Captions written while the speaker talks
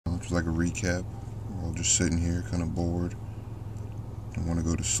is like a recap. We're all just sitting here, kind of bored. I want to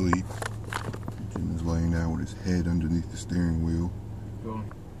go to sleep. Jim is laying down with his head underneath the steering wheel.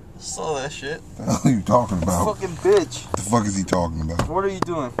 I saw that shit. What the hell are you talking about? Fucking bitch. What the fuck is he talking about? What are you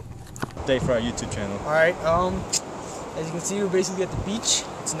doing? Day for our YouTube channel. Alright, as you can see, we're basically at the beach.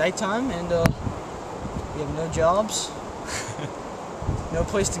 It's nighttime and we have no jobs. No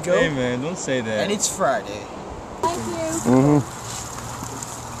place to go. Hey man, don't say that. And it's Friday. Thank you. Mm-hmm.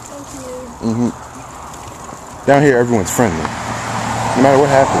 Thank you. Mm-hmm. Down here, everyone's friendly. No matter what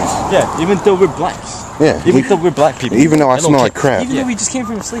happens. Yeah, even though we're blacks. Yeah. Even though we're black people. Even though I smell like crap. Even though we just came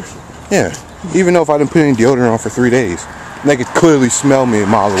from a sleep shift. Yeah. Even though if I didn't put any deodorant on for 3 days, they could clearly smell me a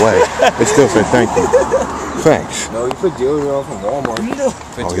mile away. They still said thank you. Thanks. No, you put deodorant on from Walmart. Even though,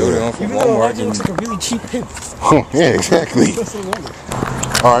 even though Elijah looks like a really cheap pimp. Yeah, exactly.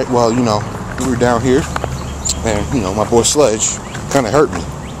 Alright, well, you know, we were down here, and, you know, my boy Sledge kind of hurt me.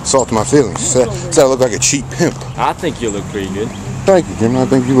 Salted my feelings. Said I look like a cheap pimp. I think you look pretty good. Thank you, Jim. I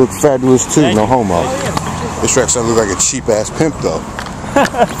think you look fabulous too. No homo. This track said I look like a cheap ass pimp though.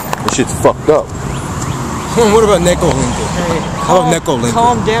 This shit's fucked up. What about Neko Lincoln? How about Neko Lincoln?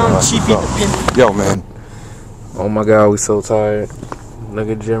 Calm down, cheapie the pimp. Yo, man. Oh my god, we so tired. Look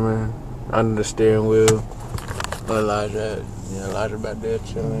at Jimmy under the steering wheel. Elijah back there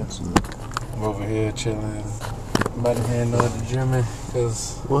chilling. I'm over here chilling. I'm about to hand over to Jimmy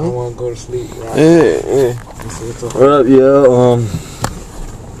because I want to go to sleep. Right? Yeah. What up, yo?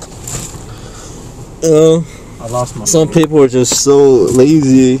 I lost my Some people are just so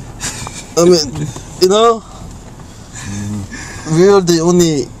lazy. I mean, you know, we are the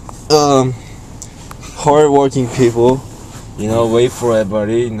only hard-working people. You know, wait for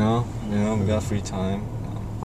everybody. You know, we got free time.